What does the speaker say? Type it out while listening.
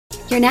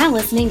You're now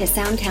listening to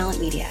Sound Talent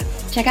Media.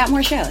 Check out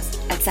more shows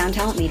at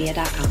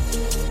soundtalentmedia.com.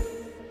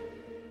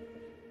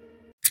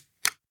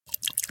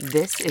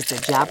 This is the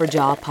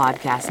Jabberjaw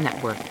Podcast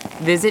Network.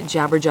 Visit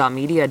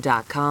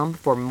jabberjawmedia.com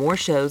for more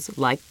shows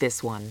like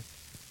this one.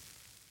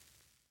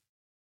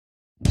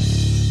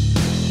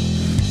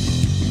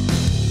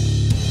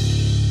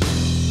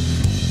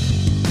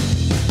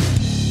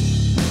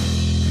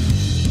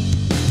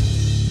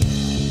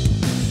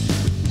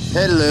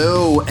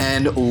 Hello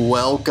and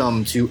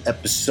welcome to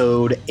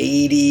episode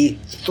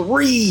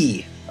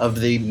 83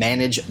 of the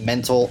Manage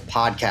Mental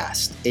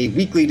Podcast, a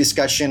weekly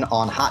discussion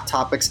on hot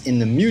topics in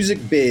the music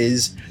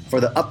biz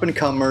for the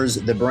up-and-comers,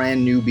 the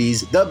brand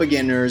newbies, the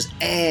beginners,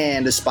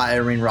 and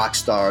aspiring rock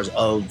stars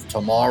of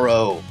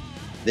tomorrow.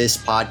 This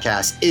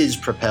podcast is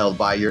propelled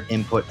by your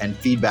input and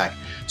feedback,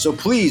 so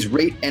please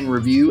rate and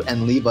review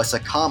and leave us a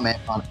comment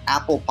on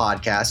Apple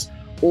Podcasts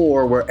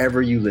or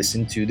wherever you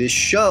listen to this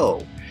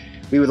show.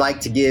 We would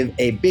like to give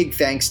a big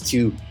thanks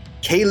to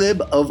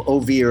Caleb of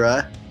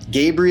Ovira,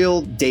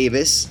 Gabriel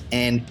Davis,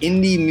 and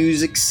Indie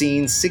Music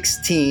Scene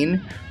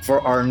 16 for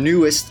our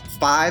newest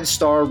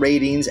 5-star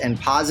ratings and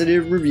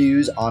positive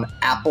reviews on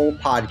Apple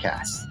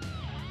Podcasts.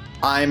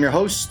 I am your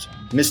host,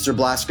 Mr.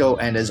 Blasco,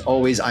 and as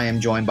always, I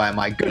am joined by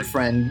my good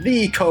friend,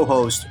 the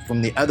co-host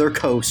from the other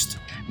coast,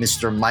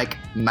 Mr. Mike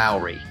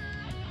Mowry.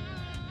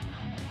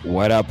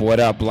 What up,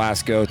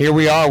 Blasco? Here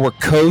we are, we're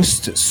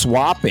coast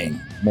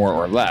swapping, more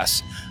or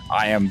less.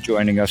 I am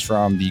joining us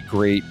from the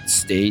great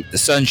state, the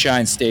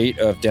sunshine state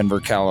of Denver,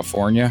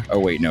 California. Oh,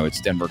 wait, no,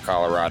 it's Denver,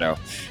 Colorado.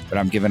 But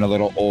I'm giving a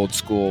little old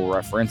school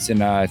reference,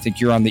 and I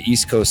think you're on the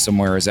East Coast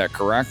somewhere. Is that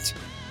correct?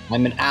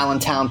 I'm in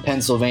Allentown,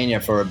 Pennsylvania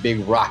for a big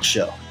rock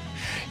show.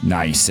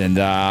 Nice. And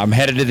I'm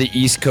headed to the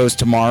East Coast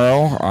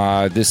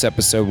tomorrow. This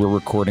episode we're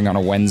recording on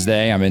a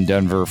Wednesday. I'm in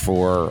Denver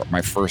for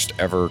my first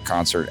ever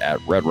concert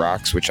at Red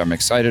Rocks, which I'm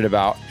excited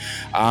about.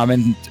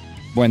 And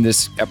when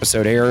this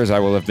episode airs, I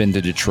will have been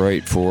to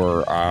Detroit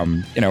for,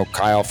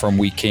 Kyle from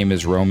We Came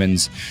as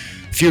Romans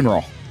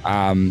funeral.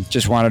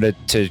 Just wanted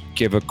to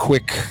give a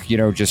quick,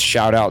 just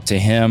shout out to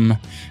him,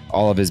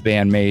 all of his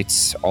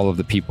bandmates, all of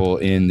the people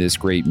in this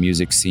great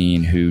music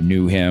scene who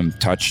knew him,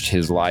 touched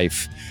his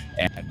life,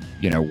 and,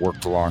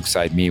 worked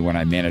alongside me when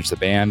I managed the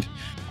band.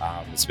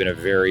 It's been a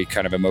very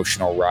kind of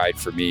emotional ride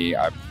for me.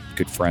 I'm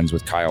good friends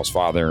with Kyle's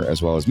father,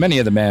 as well as many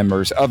of the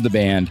members of the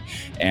band,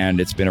 and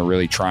it's been a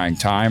really trying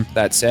time.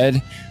 That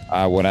said,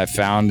 what I've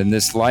found in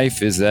this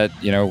life is that,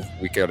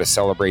 we got to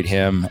celebrate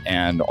him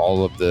and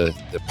all of the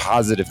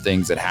positive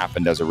things that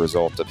happened as a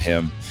result of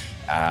him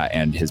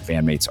and his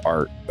bandmates'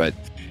 art. But,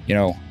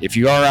 if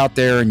you are out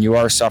there and you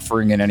are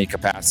suffering in any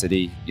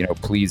capacity,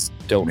 please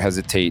don't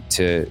hesitate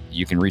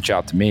you can reach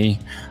out to me.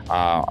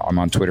 I'm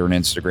on Twitter and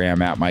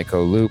Instagram at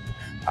MikeOLoop.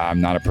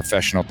 I'm not a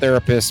professional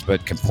therapist,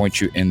 but can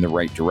point you in the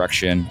right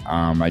direction.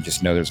 I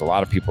just know there's a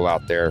lot of people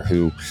out there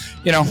who,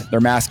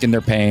 they're masking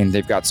their pain.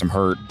 They've got some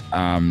hurt.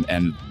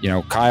 And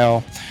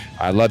Kyle,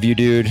 I love you,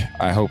 dude.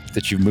 I hope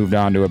that you've moved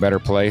on to a better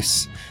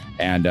place.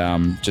 And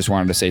just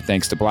wanted to say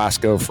thanks to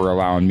Blasco for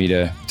allowing me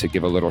to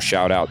give a little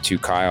shout out to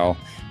Kyle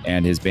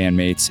and his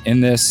bandmates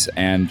in this.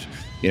 And,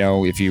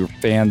 if you're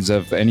fans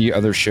of any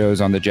other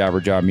shows on the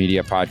Jabberjaw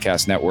Media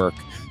Podcast Network,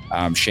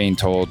 Shane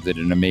Told did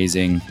an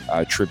amazing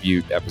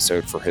tribute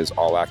episode for his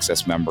All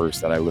Access members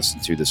that I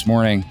listened to this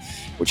morning,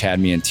 which had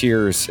me in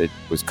tears. It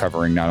was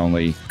covering not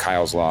only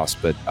Kyle's loss,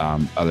 but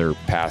other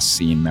past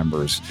scene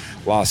members'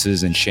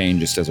 losses, and Shane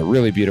just does a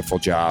really beautiful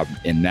job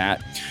in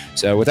that.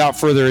 So without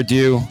further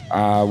ado,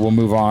 we'll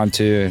move on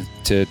to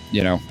a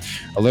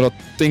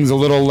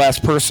little less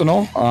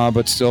personal,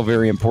 but still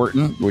very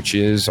important, which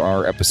is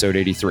our episode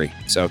 83.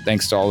 So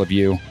thanks to all of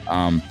you.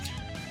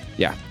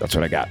 That's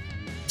what I got.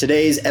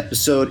 Today's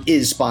episode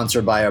is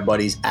sponsored by our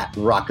buddies at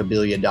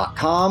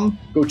rockabilia.com.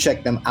 Go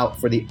check them out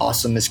for the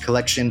awesomest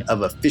collection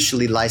of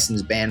officially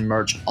licensed band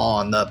merch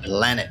on the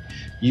planet.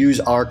 Use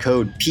our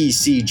code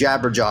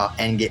PCJabberjaw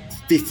and get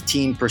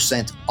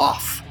 15%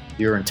 off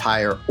your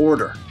entire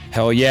order.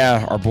 Hell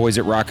yeah, our boys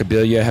at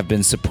Rockabilia have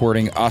been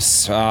supporting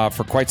us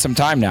for quite some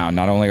time now.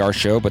 Not only our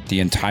show, but the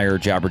entire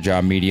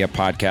Jabberjaw Media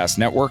Podcast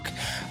Network.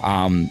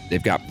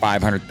 They've got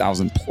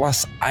 500,000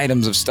 plus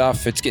items of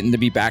stuff. It's getting to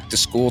be back to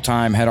school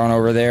time. Head on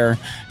over there.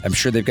 I'm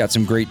sure they've got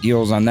some great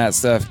deals on that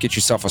stuff. Get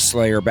yourself a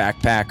Slayer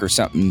backpack or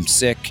something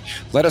sick.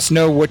 Let us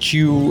know what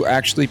you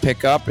actually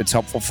pick up. It's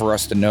helpful for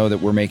us to know that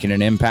we're making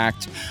an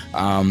impact.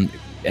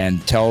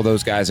 And tell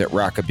those guys at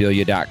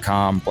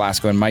rockabilia.com,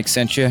 Blasco and Mike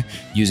sent you,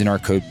 using our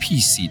code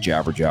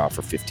PCJabberjaw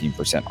for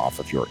 15% off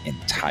of your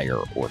entire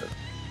order.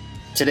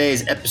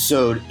 Today's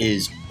episode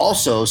is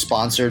also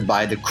sponsored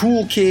by the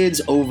cool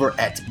kids over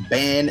at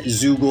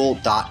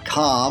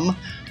bandzoogle.com,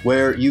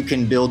 where you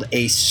can build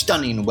a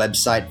stunning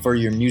website for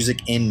your music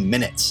in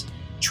minutes.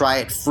 Try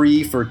it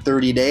free for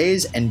 30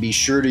 days and be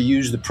sure to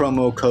use the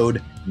promo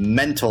code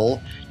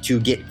MENTAL to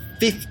get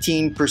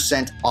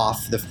 15%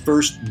 off the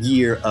first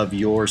year of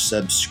your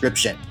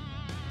subscription.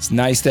 It's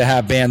nice to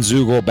have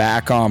Bandzoogle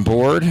back on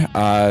board.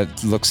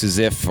 Looks as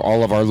if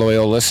all of our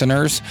loyal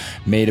listeners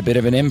made a bit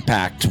of an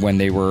impact when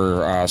they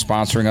were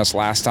sponsoring us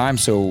last time.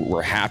 So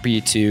we're happy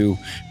to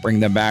bring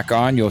them back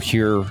on. You'll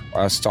hear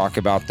us talk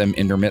about them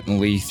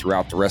intermittently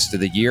throughout the rest of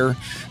the year.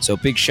 So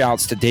big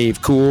shouts to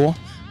Dave Cool,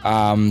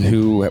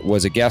 who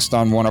was a guest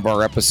on one of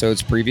our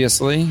episodes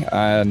previously.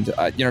 And,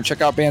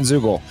 check out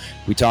Bandzoogle.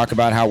 We talk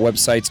about how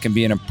websites can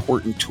be an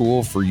important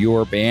tool for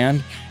your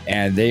band,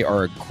 and they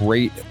are a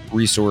great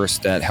resource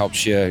that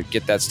helps you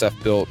get that stuff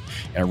built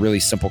in a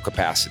really simple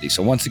capacity.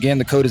 So once again,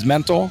 the code is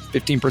MENTAL,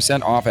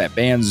 15% off at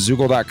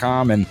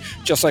bandzoogle.com. And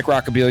just like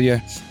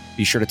Rockabilia,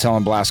 be sure to tell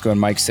them Blasco and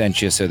Mike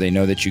sent you so they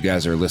know that you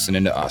guys are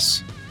listening to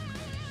us.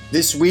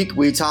 This week,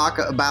 we talk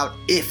about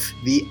if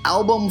the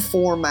album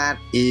format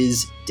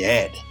is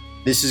dead.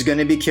 This is going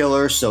to be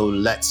killer, so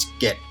let's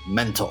get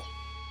mental.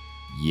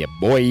 Yeah,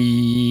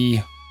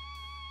 boy.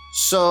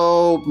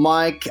 So,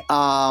 Mike,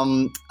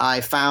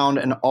 I found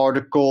an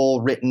article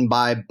written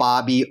by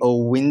Bobby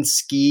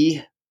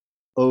Ozinski,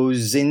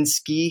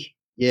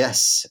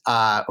 yes,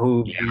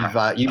 who we've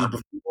used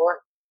before.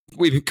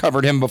 We've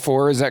covered him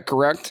before, is that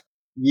correct?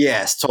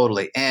 Yes,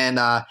 totally. And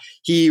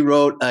he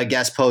wrote a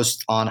guest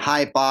post on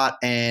Hypebot,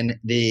 and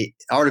the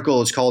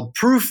article is called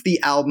Proof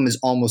the Album is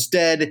Almost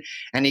Dead.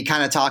 And he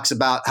kind of talks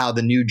about how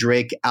the new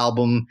Drake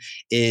album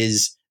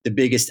is the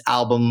biggest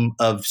album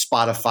of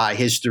Spotify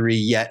history,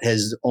 yet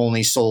has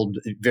only sold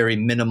very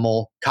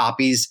minimal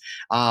copies.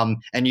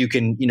 And you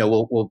can,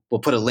 we'll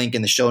put a link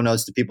in the show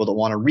notes to people that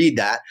want to read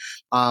that.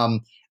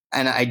 And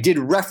I did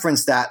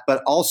reference that,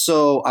 but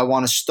also I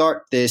want to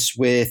start this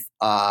with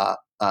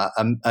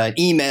an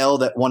email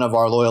that one of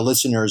our loyal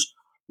listeners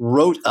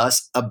wrote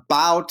us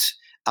about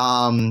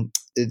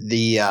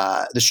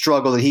the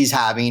struggle that he's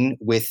having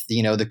with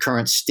the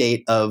current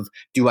state of,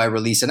 do I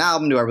release an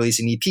album? Do I release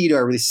an EP? Do I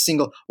release a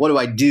single? What do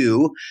I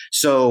do?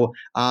 So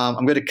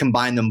I'm going to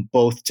combine them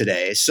both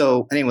today.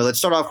 So anyway, let's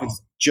start off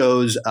with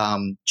Joe's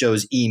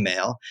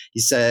email. He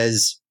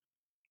says,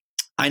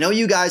 I know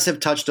you guys have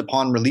touched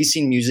upon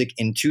releasing music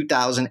in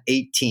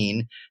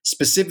 2018,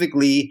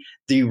 specifically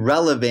the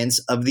relevance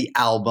of the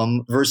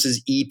album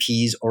versus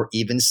EPs or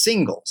even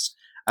singles.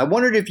 I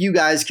wondered if you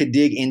guys could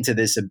dig into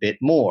this a bit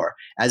more.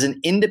 As an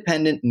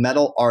independent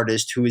metal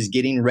artist who is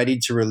getting ready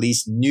to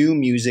release new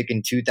music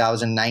in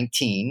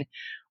 2019,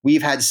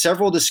 we've had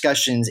several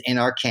discussions in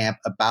our camp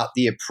about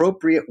the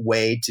appropriate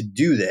way to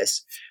do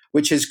this,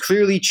 which has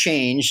clearly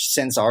changed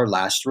since our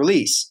last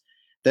release.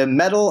 The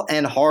metal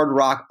and hard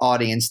rock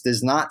audience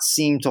does not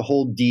seem to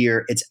hold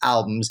dear its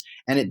albums,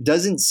 and it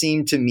doesn't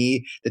seem to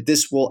me that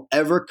this will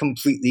ever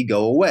completely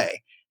go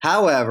away.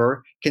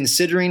 However,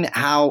 considering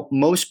how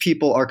most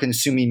people are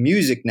consuming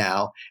music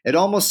now, it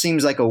almost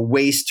seems like a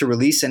waste to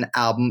release an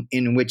album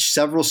in which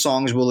several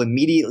songs will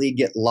immediately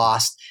get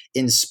lost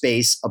in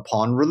space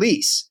upon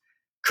release.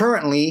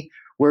 Currently,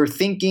 we're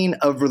thinking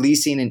of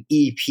releasing an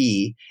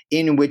EP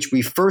in which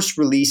we first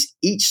release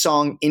each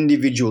song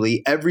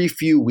individually every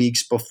few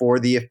weeks before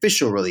the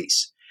official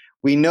release.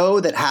 We know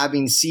that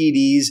having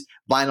CDs,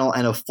 vinyl,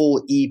 and a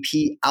full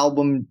EP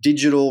album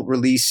digital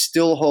release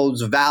still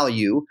holds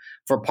value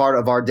for part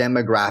of our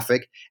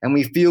demographic, and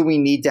we feel we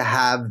need to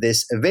have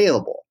this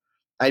available.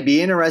 I'd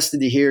be interested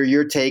to hear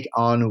your take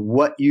on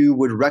what you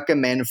would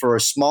recommend for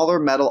a smaller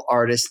metal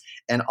artist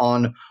and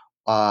on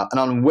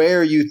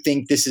where you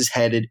think this is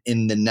headed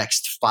in the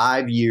next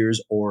 5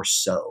 years or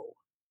so.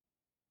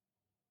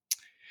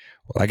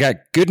 Well, I got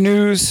good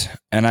news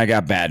and I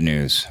got bad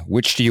news.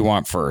 Which do you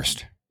want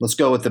first? Let's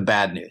go with the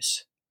bad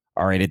news.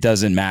 All right, it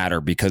doesn't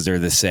matter because they're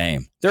the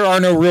same. There are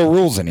no real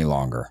rules any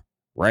longer,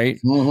 right?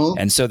 Mm-hmm.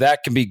 And so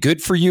that can be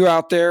good for you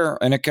out there,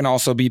 and it can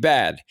also be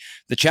bad.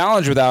 The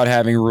challenge without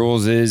having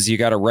rules is you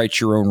got to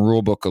write your own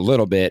rule book a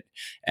little bit.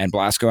 And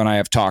Blasco and I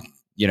have talked,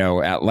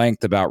 at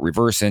length about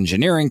reverse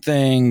engineering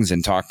things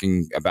and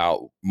talking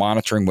about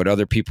monitoring what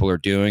other people are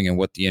doing and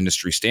what the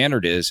industry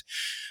standard is.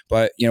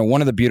 But,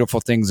 one of the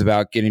beautiful things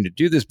about getting to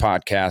do this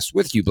podcast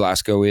with you,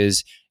 Blasco,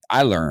 is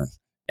I learn.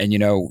 And,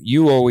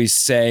 you always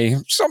say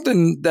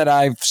something that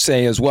I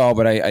say as well,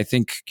 but I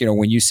think,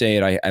 when you say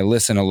it, I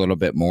listen a little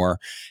bit more.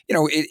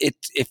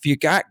 If you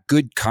got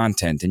good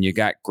content and you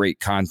got great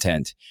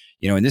content,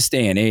 in this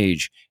day and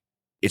age,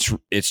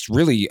 it's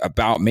really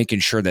about making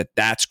sure that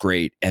that's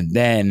great and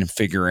then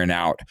figuring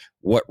out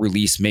what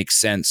release makes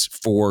sense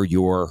for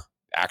your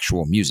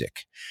actual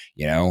music,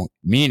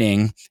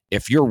 meaning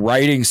if you're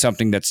writing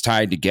something that's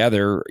tied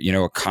together,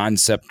 a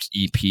concept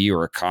EP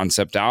or a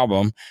concept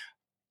album,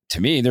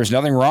 to me, there's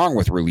nothing wrong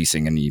with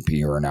releasing an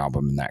EP or an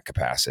album in that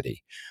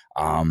capacity.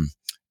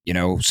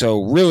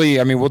 So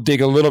really, we'll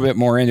dig a little bit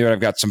more into it. I've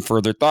got some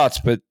further thoughts,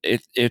 but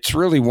it's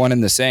really one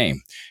and the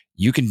same.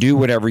 You can do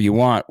whatever you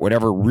want,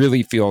 whatever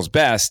really feels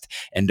best.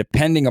 And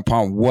depending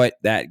upon what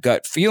that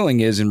gut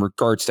feeling is in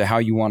regards to how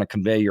you want to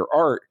convey your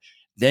art,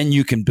 then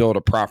you can build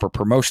a proper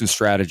promotion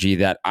strategy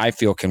that I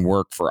feel can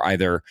work for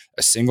either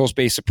a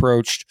singles-based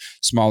approach,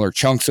 smaller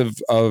chunks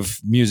of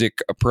music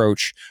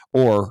approach,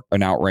 or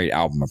an outright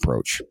album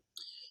approach.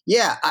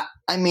 Yeah,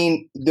 I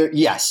mean,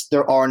 yes,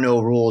 there are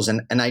no rules,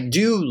 and I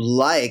do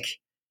like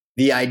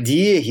the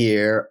idea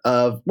here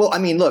of, well, I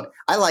mean, look,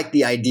 I like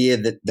the idea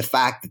that the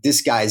fact that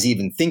this guy is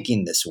even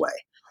thinking this way,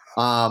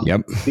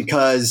 Yep.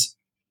 because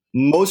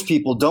most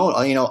people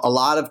don't. You know, a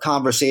lot of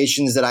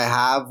conversations that I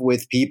have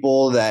with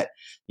people that,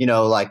 you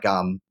know, like,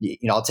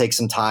 I'll take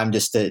some time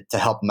just to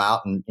help them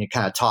out and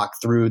kind of talk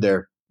through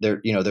their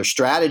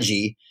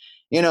strategy.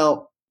 You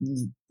know,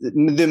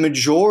 the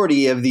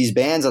majority of these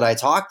bands that I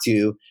talk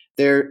to,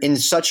 they're in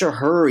such a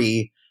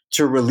hurry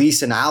to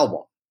release an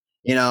album,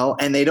 you know,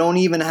 and they don't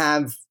even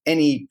have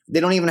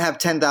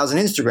 10,000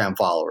 Instagram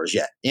followers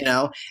yet, you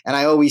know? And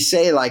I always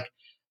say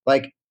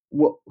okay,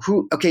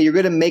 you're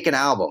going to make an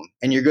album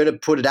and you're going to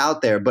put it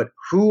out there, but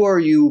who are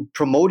you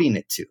promoting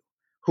it to?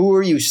 Who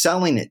are you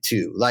selling it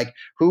to? Like,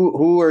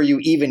 who are you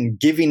even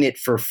giving it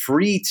for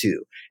free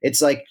to?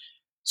 It's like,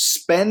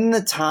 spend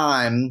the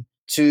time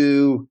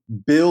to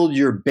build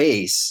your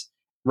base,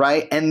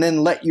 right? And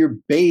then let your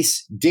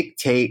base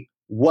dictate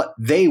what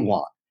they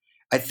want.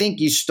 I think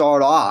you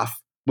start off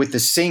with a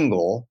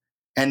single,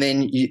 and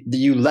then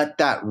you let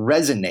that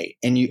resonate,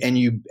 and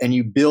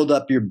you build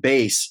up your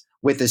base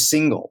with a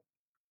single.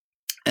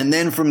 And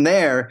then from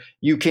there,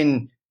 you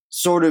can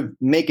sort of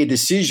make a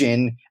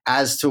decision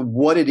as to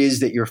what it is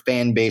that your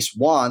fan base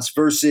wants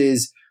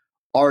versus,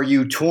 are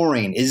you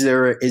touring? Is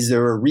there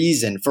a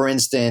reason? For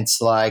instance,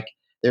 like,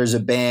 there's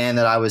a band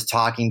that I was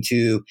talking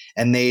to,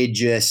 and they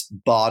just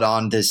bought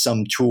onto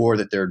some tour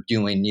that they're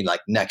doing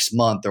like next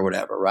month or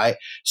whatever, right?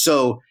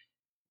 So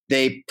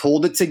they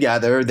pulled it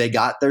together. They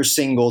got their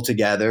single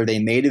together. They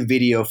made a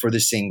video for the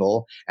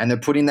single, and they're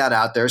putting that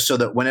out there so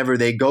that whenever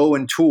they go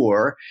and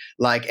tour,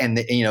 like, and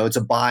it's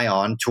a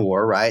buy-on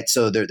tour, right?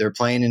 So they're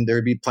playing, and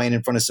they'll be playing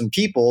in front of some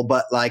people,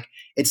 but like,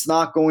 it's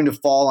not going to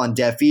fall on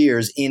deaf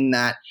ears, in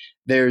that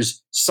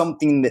there's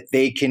something that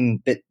they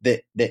can, that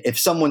if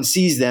someone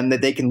sees them,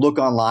 that they can look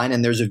online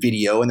and there's a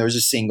video and there's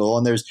a single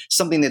and there's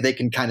something that they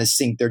can kind of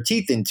sink their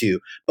teeth into.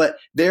 But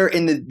they're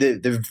in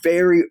the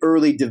very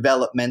early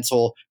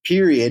developmental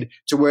period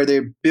to where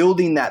they're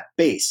building that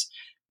base.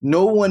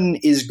 No one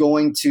is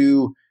going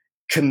to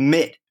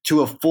commit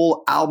to a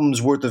full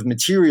album's worth of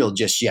material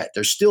just yet.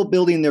 They're still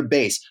building their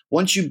base.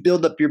 Once you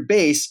build up your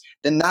base,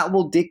 then that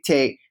will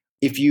dictate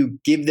if you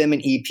give them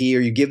an EP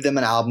or you give them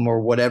an album or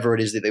whatever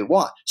it is that they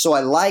want. So I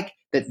like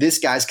that this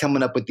guy's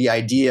coming up with the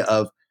idea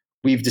of,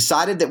 we've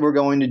decided that we're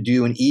going to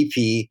do an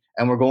EP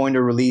and we're going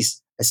to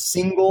release a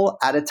single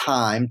at a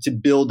time to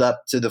build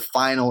up to the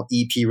final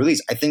EP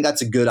release. I think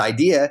that's a good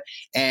idea.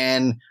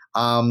 And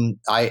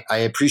I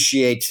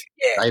appreciate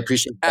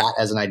that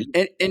as an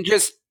idea. And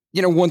just,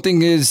 one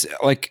thing is,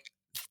 like,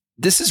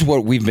 this is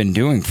what we've been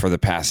doing for the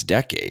past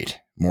decade,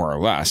 more or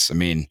less. I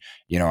mean,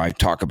 I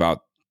talk about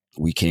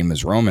We Came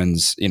as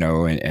Romans,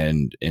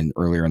 and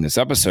earlier in this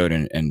episode,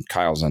 and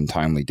Kyle's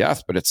untimely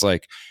death. But it's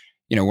like,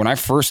 when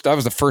that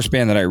was the first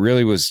band that I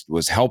really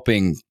was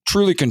helping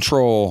truly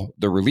control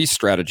the release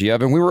strategy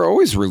of, and we were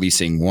always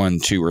releasing 1,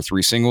 2, or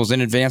 3 singles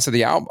in advance of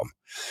the album,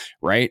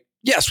 right?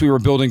 Yes, we were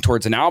building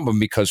towards an album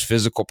because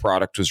physical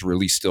product was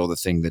really still the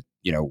thing that,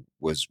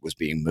 was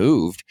being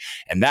moved.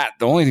 And that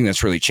the only thing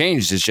that's really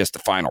changed is just the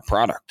final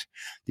product,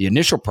 the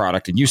initial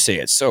product. And you say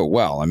it so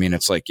well. I mean,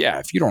 it's like, yeah,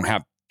 if you don't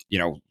have,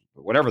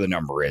 whatever the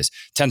number is,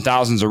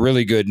 10,000 is a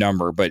really good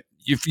number. But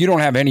if you don't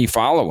have any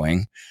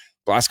following,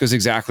 Blasko's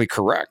exactly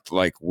correct.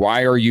 Like,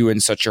 why are you in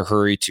such a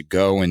hurry to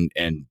go and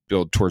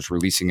build towards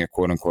releasing a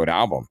quote unquote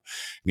album?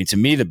 I mean, to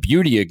me, the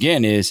beauty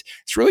again is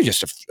it's really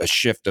just a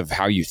shift of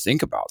how you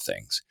think about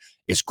things.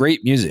 It's great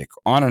music.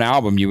 On an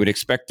album, you would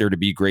expect there to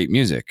be great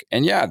music.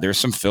 And yeah, there's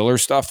some filler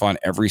stuff on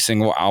every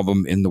single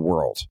album in the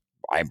world,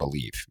 I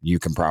believe. You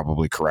can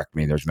probably correct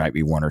me. There's might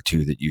be 1 or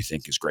 2 that you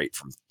think is great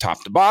from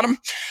top to bottom.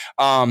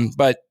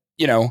 But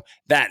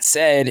that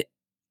said,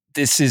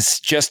 this is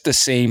just the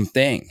same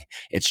thing.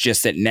 It's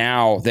just that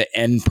now the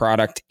end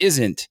product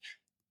isn't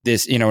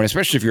this, and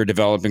especially if you're a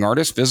developing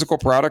artist, physical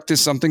product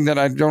is something that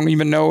I don't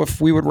even know if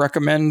we would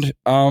recommend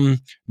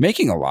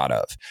making a lot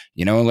of,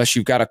 unless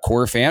you've got a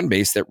core fan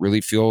base that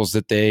really feels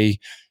that they,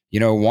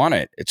 want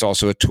it. It's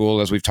also a tool,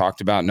 as we've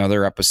talked about in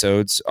other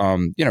episodes,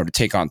 to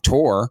take on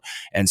tour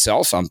and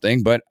sell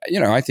something. But,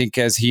 I think,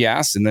 as he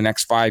asked, in the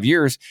next 5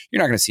 years,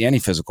 you're not going to see any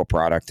physical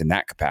product in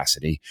that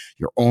capacity.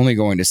 You're only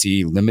going to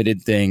see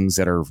limited things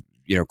that are,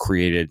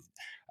 created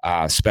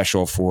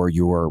special for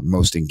your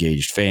most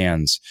engaged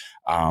fans.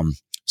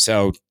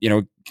 So,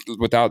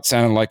 without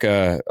sounding like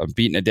a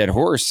beating a dead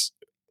horse,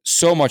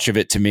 so much of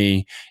it to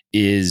me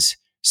is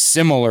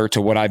similar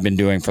to what I've been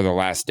doing for the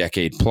last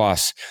decade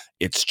plus.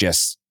 It's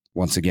just,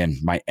 once again,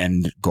 my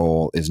end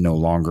goal is no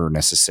longer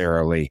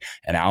necessarily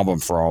an album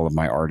for all of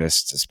my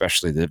artists,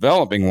 especially the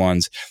developing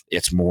ones.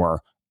 It's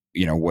more,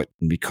 what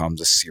becomes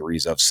a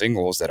series of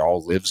singles that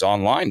all lives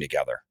online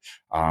together,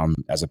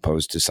 as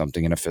opposed to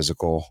something in a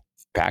physical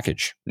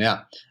package.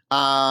 Yeah.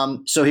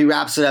 So he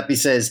wraps it up. He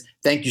says,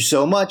 "Thank you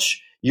so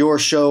much. Your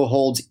show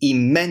holds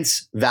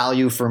immense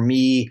value for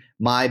me,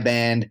 my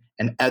band,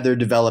 and other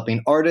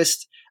developing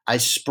artists. I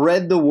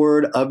spread the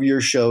word of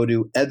your show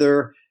to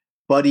other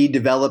buddy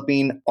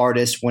developing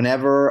artist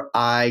whenever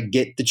I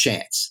get the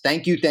chance.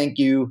 Thank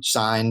you.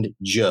 Signed,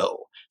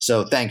 Joe.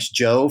 So thanks,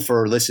 Joe,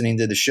 for listening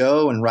to the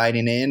show and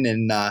writing in,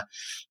 and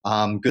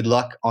good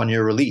luck on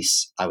your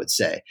release, I would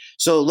say.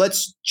 So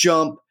let's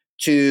jump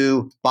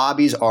to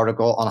Bobby's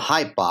article on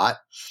Hypebot.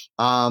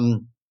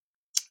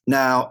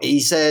 Now, he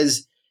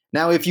says,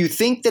 now, if you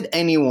think that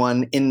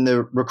anyone in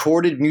the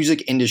recorded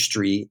music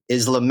industry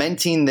is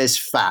lamenting this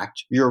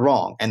fact, you're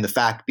wrong. And the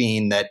fact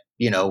being that,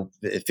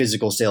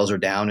 physical sales are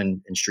down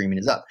and streaming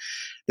is up.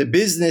 The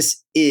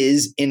business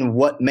is in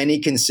what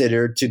many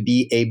consider to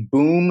be a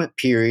boom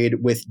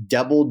period with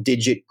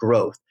double-digit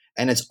growth,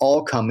 and it's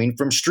all coming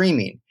from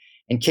streaming.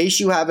 In case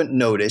you haven't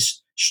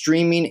noticed,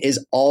 streaming is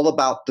all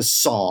about the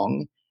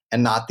song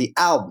and not the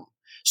album.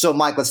 So,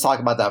 Mike, let's talk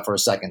about that for a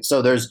second.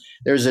 So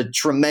there's a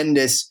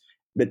tremendous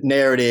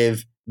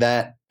narrative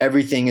that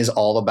everything is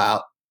all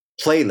about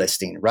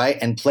playlisting, right?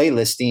 And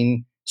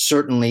playlisting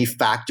certainly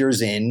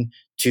factors in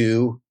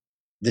to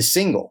the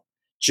single,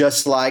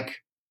 just like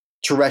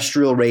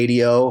terrestrial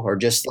radio or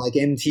just like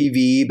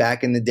MTV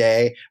back in the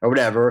day or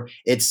whatever.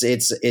 It's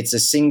a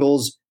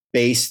singles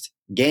based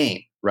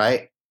game,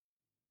 right?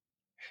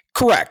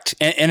 Correct.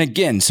 And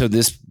again, so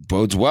this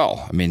bodes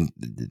well. I mean,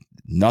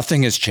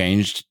 nothing has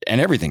changed and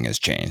everything has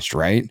changed,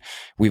 right?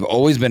 We've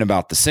always been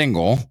about the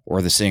single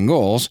or the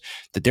singles.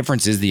 The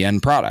difference is the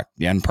end product.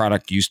 The end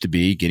product used to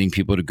be getting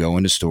people to go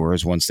into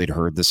stores once they'd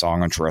heard the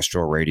song on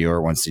terrestrial radio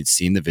or once they'd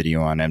seen the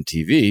video on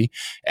MTV.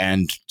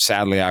 And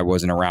sadly, I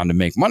wasn't around to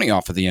make money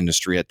off of the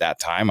industry at that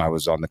time. I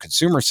was on the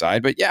consumer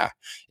side, but yeah,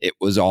 it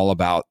was all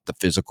about the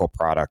physical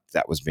product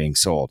that was being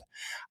sold.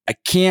 I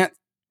can't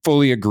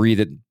fully agree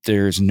that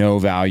there's no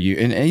value.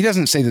 And he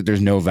doesn't say that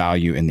there's no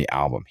value in the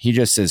album. He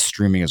just says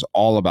streaming is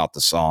all about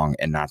the song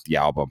and not the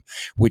album,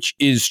 which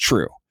is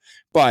true.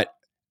 But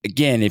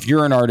again, if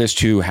you're an artist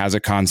who has a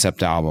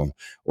concept album,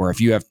 or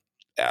if you have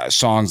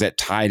songs that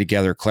tie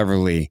together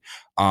cleverly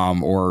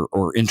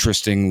or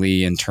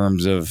interestingly in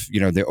terms of,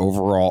 the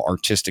overall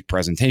artistic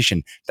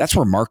presentation, that's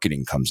where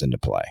marketing comes into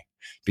play.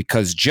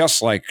 Because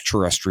just like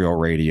terrestrial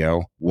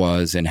radio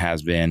was and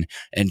has been,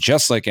 and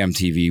just like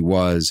MTV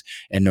was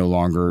and no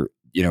longer,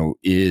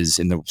 is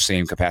in the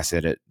same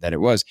capacity that it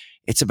was,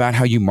 it's about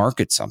how you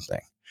market something.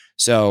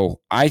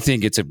 So I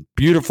think it's a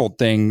beautiful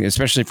thing,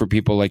 especially for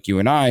people like you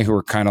and I who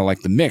are kind of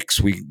like the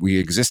mix. We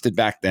existed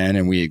back then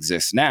and we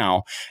exist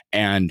now.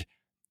 And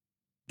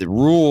the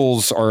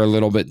rules are a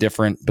little bit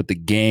different, but the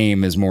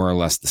game is more or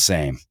less the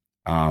same.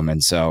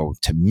 And so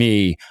to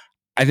me,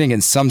 I think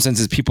in some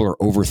senses, people are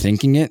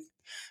overthinking it.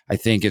 I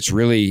think it's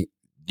really,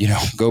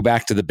 go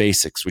back to the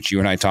basics, which you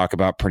and I talk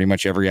about pretty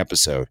much every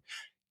episode.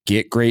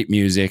 Get great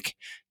music,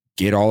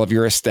 get all of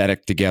your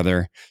aesthetic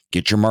together,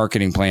 get your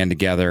marketing plan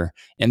together,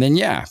 and then,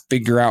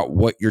 figure out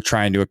what you're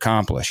trying to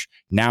accomplish.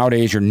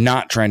 Nowadays, you're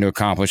not trying to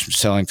accomplish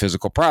selling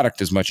physical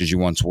product as much as you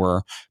once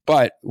were.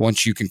 But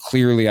once you can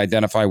clearly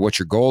identify what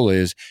your goal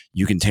is,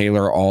 you can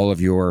tailor all of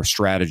your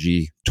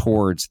strategy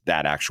towards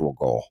that actual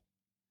goal.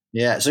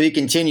 Yeah. So he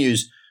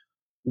continues,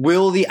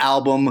 will the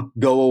album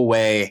go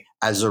away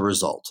as a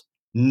result?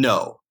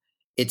 No.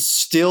 It's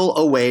still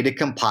a way to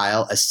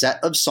compile a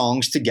set of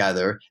songs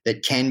together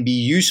that can be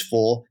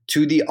useful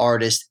to the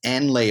artist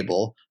and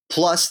label.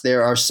 Plus,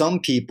 there are some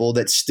people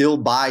that still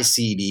buy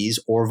CDs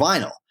or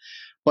vinyl.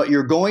 But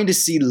you're going to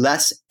see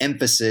less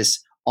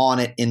emphasis on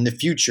it in the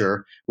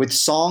future, with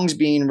songs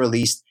being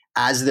released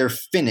as they're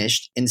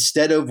finished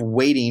instead of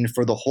waiting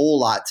for the whole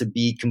lot to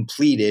be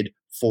completed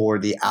for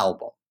the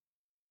album.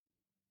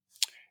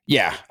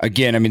 Yeah.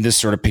 Again, I mean, this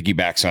sort of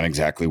piggybacks on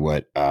exactly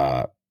what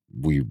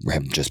we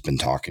have just been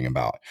talking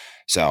about.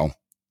 So,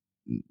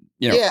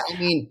 Yeah, I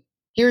mean,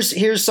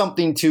 here's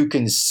something to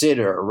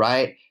consider,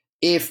 right?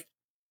 If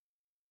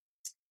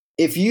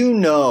you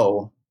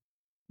know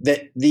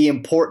that the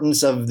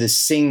importance of the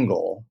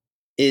single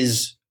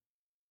is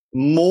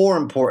more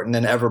important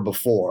than ever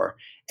before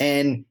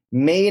and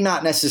may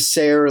not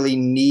necessarily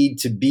need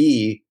to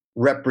be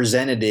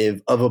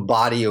representative of a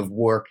body of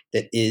work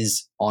that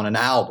is on an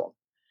album,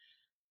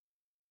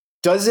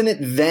 doesn't it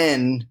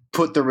then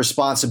put the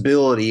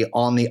responsibility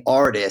on the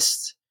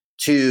artist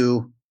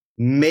to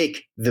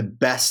make the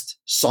best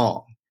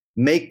song,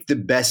 make the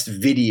best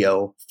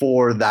video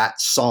for that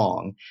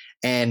song,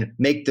 and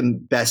make the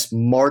best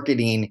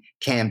marketing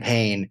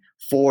campaign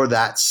for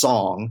that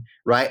song,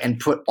 right? And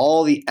put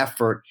all the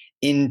effort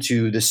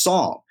into the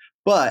song.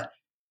 But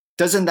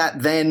doesn't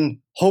that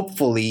then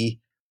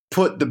hopefully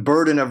put the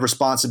burden of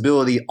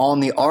responsibility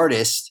on the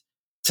artist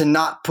to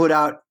not put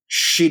out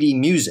shitty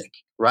music?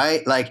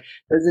 Right? Like,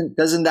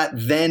 doesn't that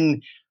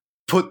then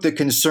put the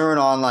concern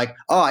on like,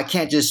 oh, I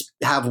can't just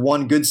have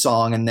one good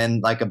song and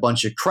then like a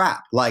bunch of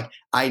crap. Like,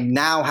 I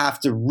now have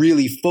to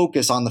really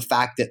focus on the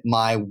fact that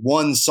my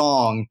one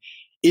song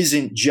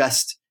isn't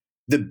just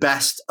the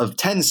best of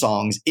 10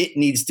 songs. It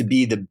needs to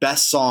be the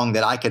best song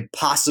that I could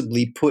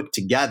possibly put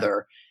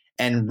together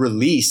and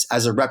release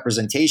as a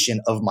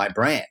representation of my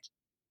brand.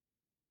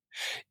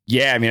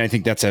 Yeah, I mean, I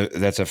think that's a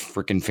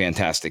freaking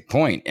fantastic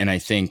point. And I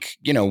think,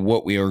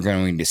 what we are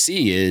going to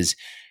see is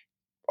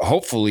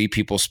hopefully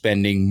people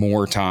spending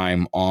more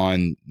time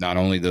on not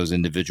only those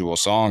individual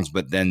songs,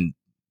 but then,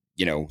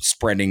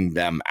 spreading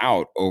them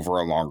out over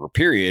a longer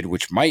period,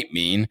 which might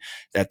mean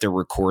that they're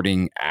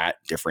recording at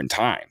different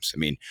times. I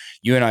mean,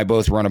 you and I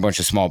both run a bunch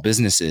of small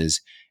businesses,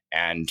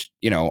 and,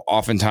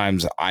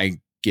 oftentimes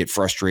I get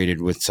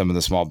frustrated with some of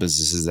the small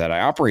businesses that I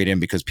operate in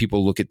because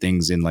people look at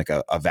things in like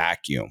a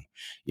vacuum.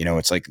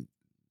 It's like,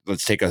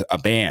 let's take a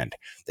band.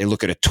 They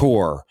look at a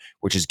tour,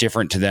 which is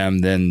different to them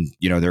than,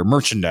 their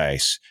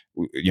merchandise,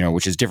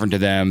 which is different to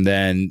them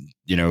than,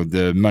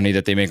 the money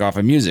that they make off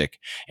of music.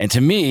 And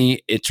to me,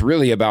 it's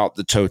really about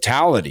the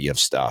totality of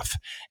stuff.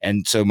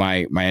 And so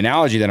my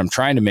analogy that I'm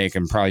trying to make,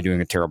 I'm probably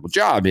doing a terrible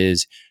job,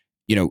 is,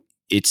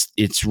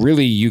 it's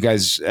really, you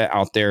guys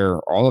out there,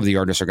 all of the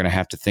artists are going to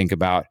have to think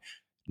about,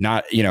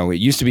 not, it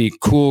used to be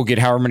cool, get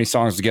however many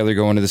songs together,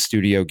 go into the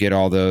studio, get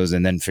all those,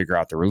 and then figure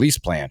out the release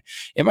plan.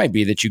 It might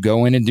be that you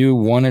go in and do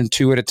 1 and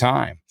 2 at a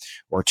time,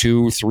 or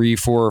 2, 3,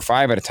 4, or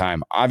 5 at a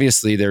time.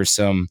 Obviously, there's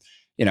some,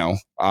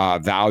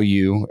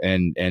 value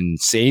and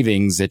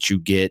savings that you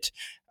get,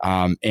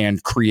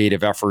 and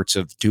creative efforts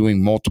of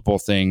doing multiple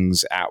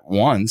things at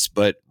once.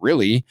 But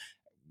really,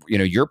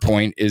 your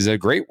point is a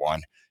great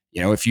one.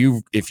 If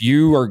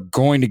you are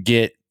going to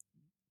get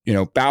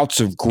bouts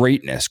of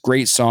greatness,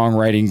 great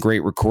songwriting,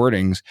 great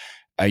recordings,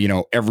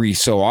 every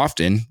so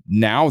often,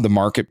 now the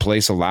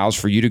marketplace allows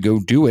for you to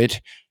go do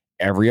it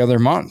every other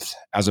month,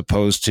 as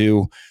opposed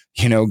to,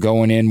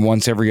 going in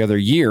once every other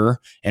year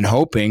and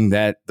hoping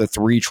that the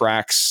 3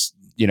 tracks,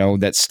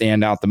 that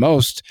stand out the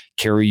most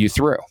carry you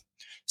through.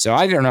 So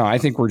I don't know. I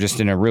think we're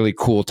just in a really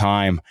cool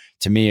time.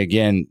 To me,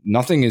 again,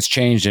 nothing has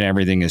changed and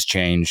everything has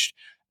changed.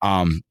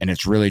 And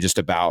it's really just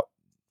about,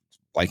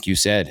 like you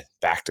said,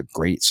 back to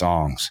great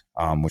songs,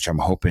 which I'm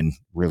hoping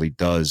really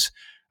does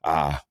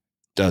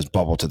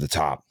bubble to the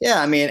top.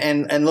 Yeah, I mean,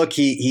 and look,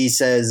 he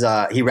says,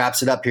 he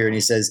wraps it up here and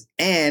he says,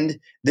 and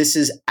this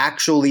is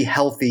actually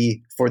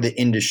healthy for the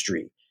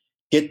industry.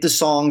 Get the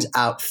songs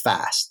out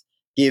fast.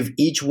 Give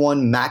each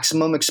one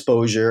maximum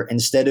exposure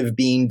instead of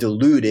being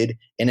diluted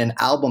in an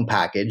album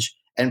package,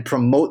 and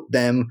promote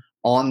them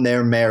on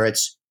their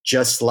merits,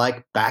 just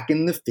like back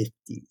in the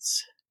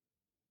 50s.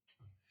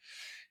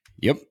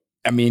 Yep.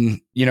 I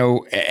mean,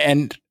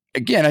 and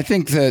again, I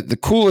think the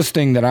coolest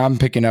thing that I'm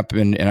picking up,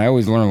 and I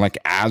always learn like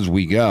as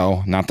we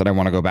go, not that I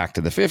want to go back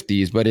to the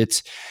 50s, but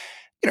it's,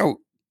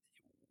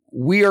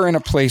 we are in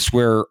a place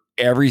where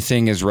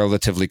everything is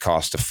relatively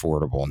cost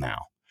affordable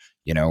now.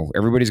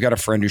 Everybody's got a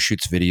friend who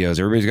shoots videos.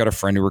 Everybody's got a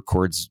friend who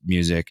records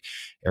music.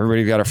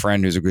 Everybody's got a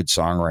friend who's a good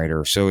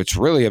songwriter. So it's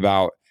really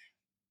about,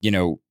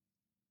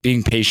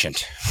 being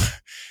patient,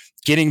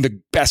 getting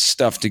the best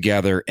stuff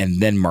together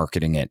and then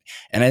marketing it.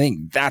 And I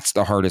think that's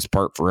the hardest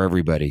part for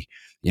everybody.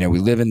 We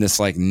live in this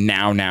like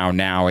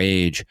now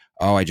age.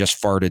 Oh, I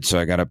just farted, so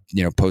I got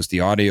to, post the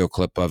audio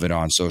clip of it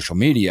on social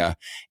media.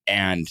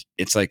 And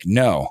it's like,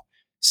 no,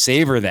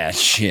 savor that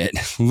shit,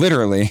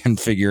 literally and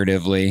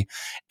figuratively.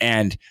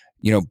 And,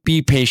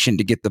 be patient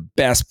to get the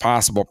best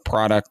possible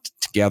product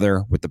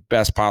together with the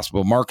best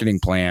possible marketing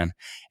plan.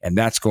 And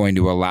that's going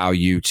to allow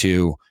you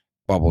to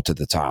bubble to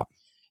the top.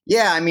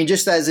 Yeah. I mean,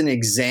 just as an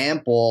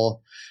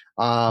example,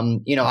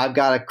 I've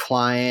got a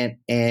client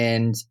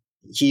and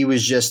he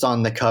was just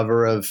on the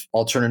cover of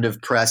Alternative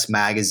Press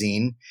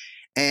magazine,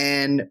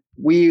 and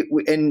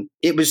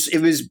it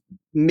was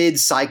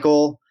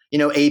mid-cycle.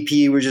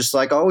 AP were just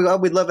like, oh,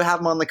 we'd love to have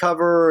him on the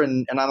cover,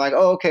 and I'm like,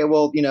 oh, okay,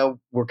 well,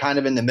 we're kind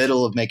of in the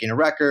middle of making a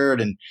record,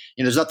 and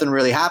there's nothing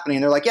really happening.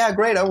 And they're like, yeah,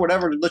 great,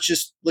 whatever. Let's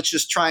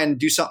just try and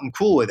do something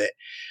cool with it.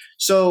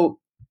 So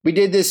we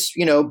did this,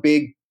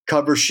 big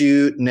cover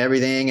shoot and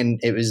everything, and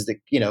it was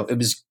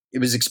it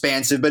was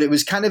expansive, but it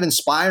was kind of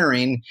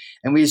inspiring.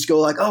 And we just go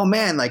like, oh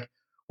man, like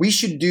we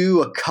should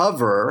do a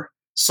cover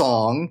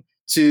song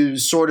to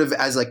sort of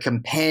as a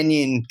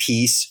companion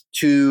piece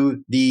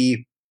to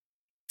the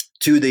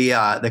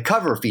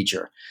cover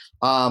feature.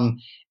 And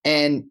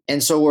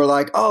so we're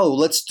like, oh,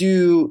 let's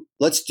do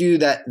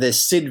the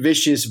Sid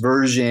Vicious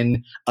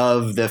version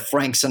of the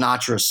Frank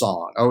Sinatra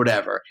song or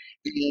whatever.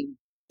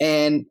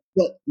 And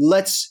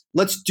let's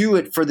do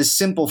it for the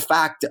simple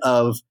fact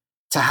of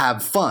to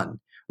have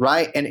fun,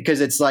 right? And because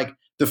it's like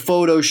the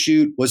photo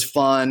shoot was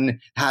fun,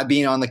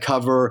 being on the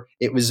cover,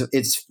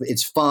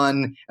 it's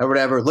fun or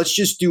whatever. Let's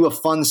just do a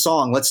fun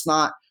song. Let's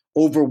not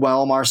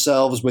overwhelm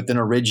ourselves with an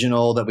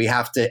original that we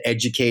have to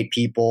educate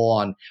people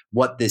on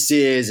what this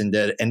is. And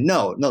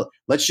no,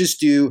 let's just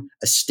do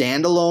a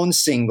standalone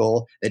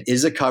single that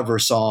is a cover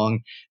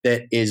song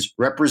that is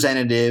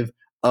representative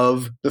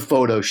of the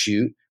photo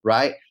shoot,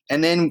 right?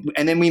 And then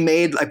we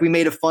made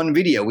a fun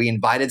video. We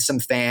invited some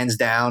fans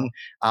down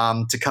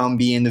to come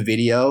be in the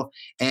video,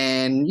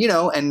 and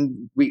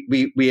and we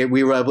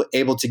were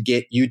able to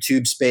get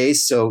YouTube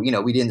space, so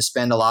we didn't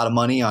spend a lot of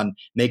money on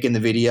making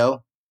the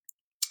video.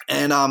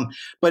 And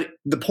but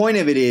the point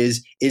of it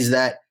is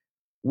that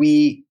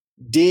we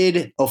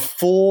did a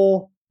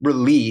full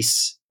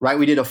release, right?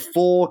 We did a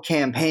full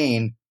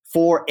campaign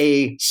for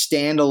a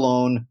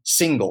standalone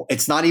single.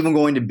 It's not even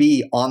going to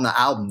be on the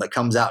album that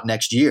comes out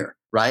next year,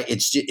 right?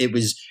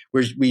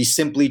 We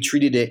simply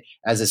treated it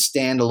as a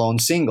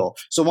standalone single.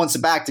 So once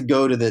back to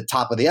go to the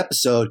top of the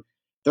episode,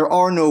 there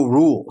are no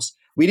rules.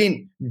 We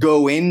didn't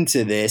go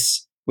into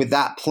this with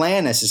that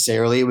plan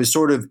necessarily. It was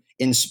sort of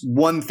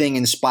one thing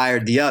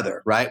inspired the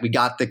other, right? We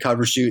got the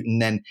cover shoot,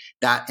 and then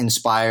that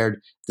inspired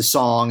the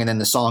song, and then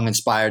the song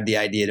inspired the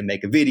idea to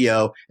make a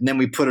video, and then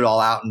we put it all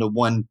out into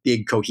one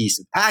big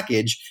cohesive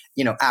package,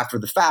 after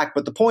the fact.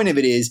 But the point of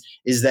it is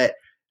that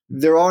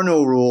there are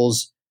no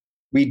rules.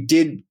 We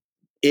did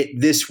it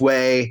this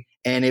way,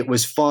 and it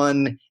was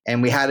fun,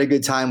 and we had a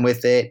good time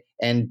with it,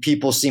 and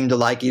people seem to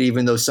like it,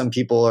 even though some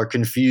people are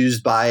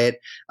confused by it.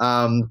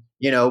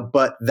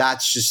 But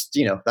that's just,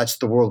 that's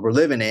the world we're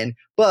living in.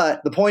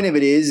 But the point of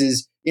it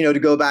is, to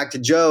go back to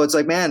Joe, it's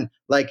like, man,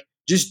 like,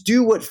 just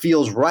do what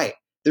feels right.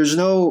 There's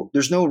no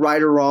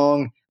right or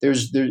wrong.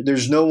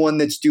 There's no one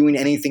that's doing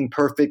anything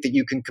perfect that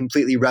you can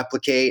completely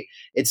replicate.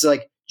 It's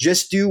like,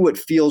 just do what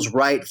feels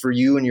right for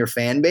you and your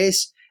fan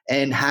base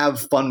and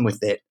have fun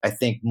with it, I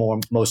think,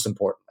 most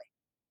importantly.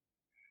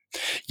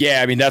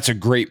 Yeah, I mean, that's a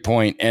great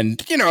point.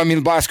 And,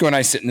 Blasco and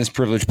I sit in this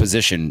privileged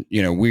position.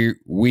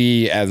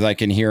 We, as I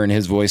can hear in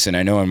his voice, and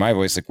I know in my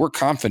voice, like, we're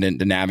confident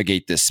to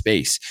navigate this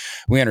space.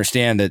 We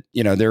understand that,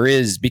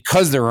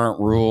 because there aren't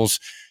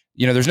rules,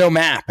 there's no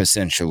map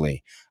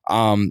essentially.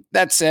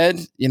 That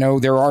said,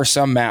 there are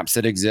some maps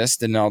that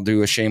exist, and I'll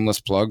do a shameless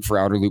plug for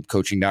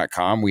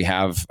outerloopcoaching.com. We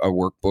have a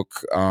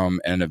workbook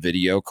and a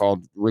video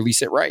called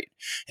Release It Right,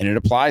 and it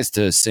applies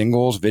to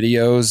singles,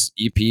 videos,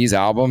 EPs,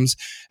 albums.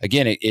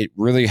 Again, it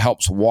really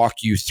helps walk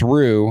you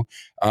through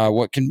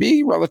what can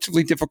be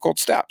relatively difficult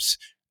steps.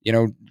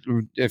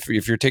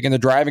 If you're taking the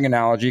driving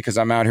analogy, because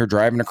I'm out here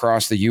driving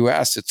across the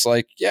U.S., it's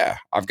like, yeah,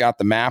 I've got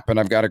the map and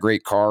I've got a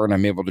great car and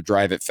I'm able to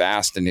drive it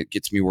fast and it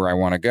gets me where I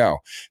want to go.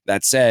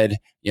 That said,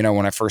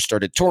 when I first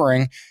started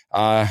touring,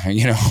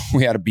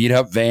 we had a beat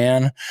up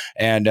van,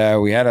 and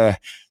we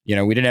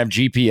didn't have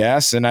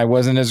GPS, and I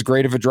wasn't as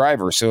great of a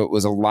driver. So it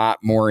was a lot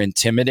more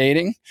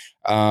intimidating.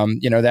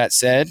 That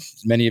said,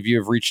 many of you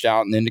have reached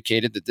out and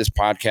indicated that this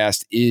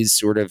podcast is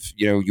sort of,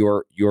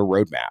 your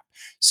roadmap.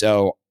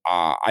 So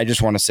I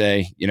just want to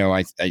say,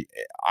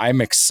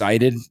 I'm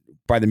excited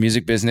by the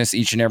music business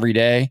each and every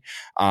day.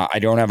 I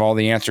don't have all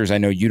the answers. I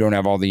know you don't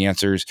have all the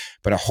answers,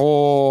 but a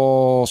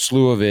whole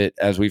slew of it,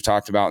 as we've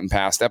talked about in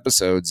past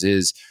episodes,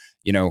 is,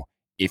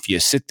 if you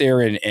sit there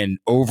and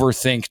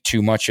overthink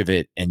too much of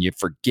it and you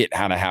forget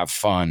how to have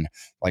fun,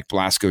 like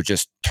Blasco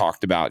just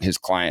talked about his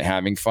client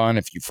having fun,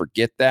 if you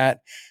forget that,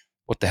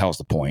 what the hell's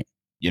the point?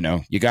 You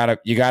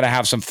gotta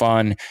have some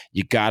fun.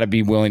 You gotta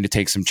be willing to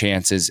take some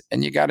chances,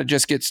 and you gotta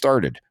just get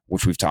started,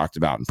 which we've talked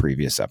about in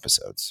previous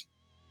episodes.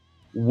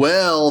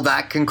 Well,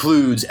 that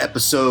concludes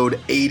episode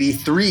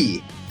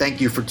 83.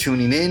 Thank you for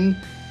tuning in.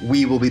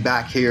 We will be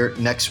back here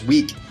next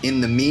week.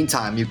 In the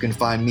meantime, you can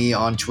find me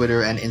on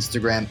Twitter and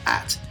Instagram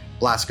at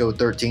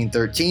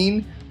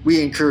Blasco1313.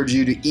 We encourage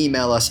you to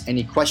email us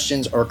any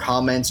questions or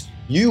comments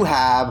you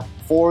have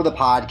for the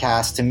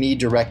podcast to me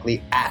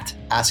directly at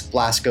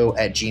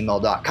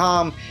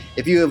askblasco@gmail.com.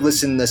 If you have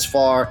listened this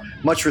far,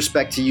 much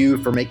respect to you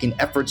for making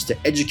efforts to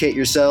educate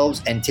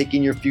yourselves and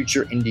taking your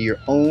future into your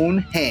own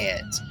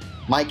hands.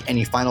 Mike,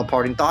 any final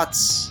parting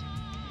thoughts?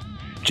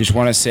 Just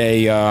want to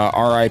say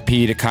RIP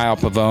to Kyle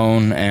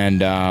Pavone,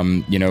 and,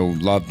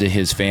 love to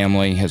his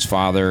family, his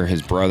father,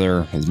 his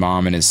brother, his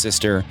mom, and his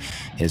sister,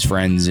 his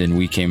friends, and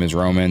We Came as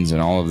Romans,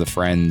 and all of the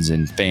friends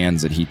and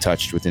fans that he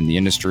touched within the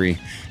industry.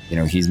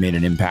 He's made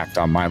an impact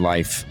on my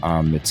life.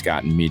 It's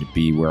gotten me to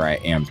be where I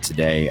am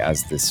today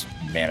as this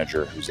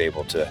manager who's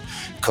able to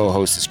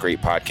co-host this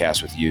great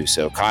podcast with you.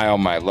 So Kyle,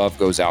 my love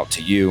goes out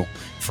to you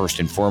first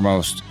and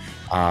foremost.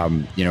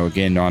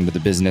 Again, on to the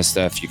business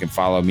stuff. You can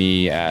follow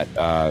me at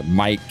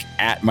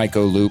Mike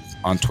O'Loop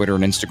on Twitter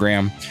and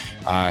Instagram.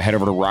 Head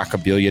over to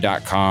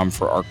rockabilia.com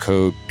for our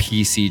code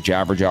PC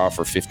Jabberjaw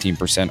for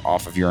 15%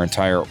 off of your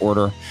entire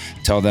order.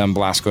 Tell them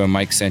Blasco and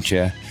Mike sent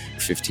you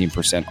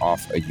 15%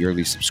 off a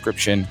yearly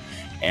subscription.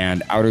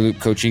 And Outer Loop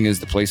Coaching is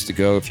the place to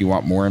go if you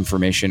want more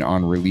information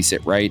on Release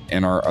It Right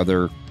and our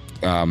other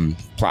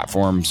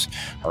platforms,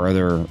 our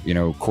other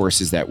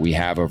courses that we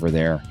have over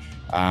there.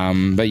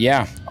 But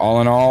yeah, all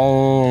in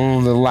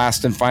all, the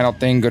last and final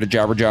thing, go to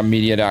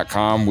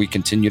jabberjawmedia.com. We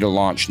continue to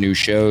launch new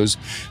shows.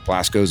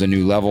 Blasco's A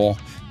New Level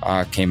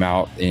came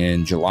out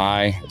in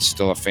July. It's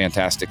still a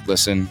fantastic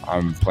listen.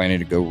 I'm planning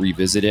to go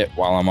revisit it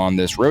while I'm on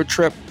this road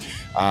trip.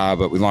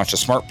 But we launched a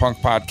Smart Punk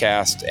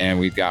podcast, and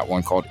we've got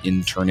one called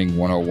Interning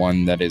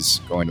 101 that is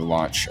going to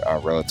launch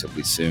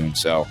relatively soon.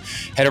 So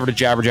head over to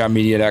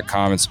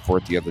jabberjawmedia.com and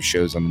support the other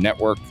shows on the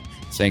network.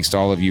 Thanks to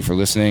all of you for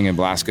listening, and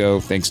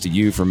Blasco, thanks to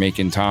you for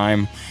making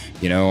time,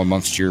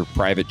 amongst your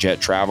private jet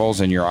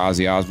travels and your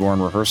Ozzy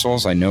Osbourne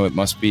rehearsals. I know it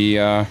must be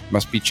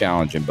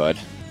challenging, bud.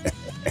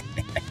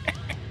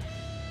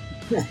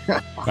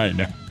 I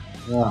know.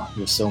 Oh,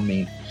 you're so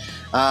mean.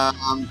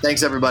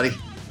 Thanks, everybody.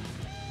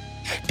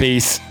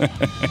 Peace.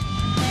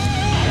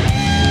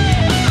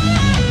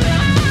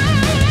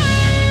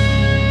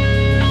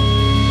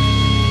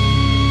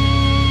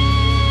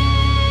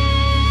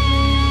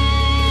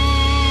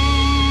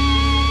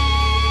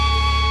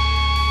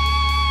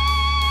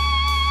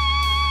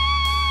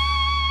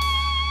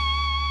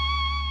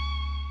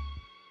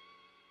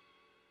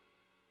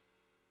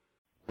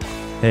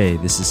 Hey,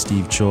 this is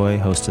Steve Choi,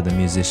 host of the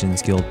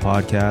Musicians Guild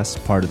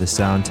podcast, part of the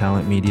Sound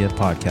Talent Media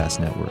podcast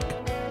network.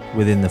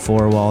 Within the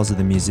four walls of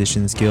the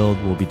Musicians Guild,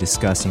 we'll be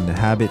discussing the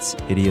habits,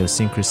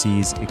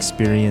 idiosyncrasies,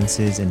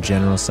 experiences, and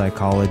general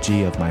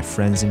psychology of my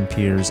friends and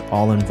peers,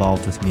 all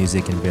involved with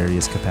music in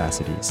various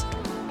capacities.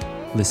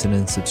 Listen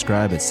and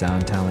subscribe at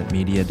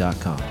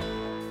soundtalentmedia.com.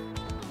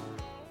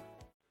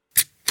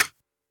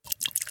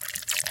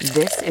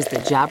 This is the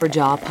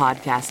Jabberjaw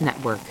Podcast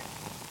Network.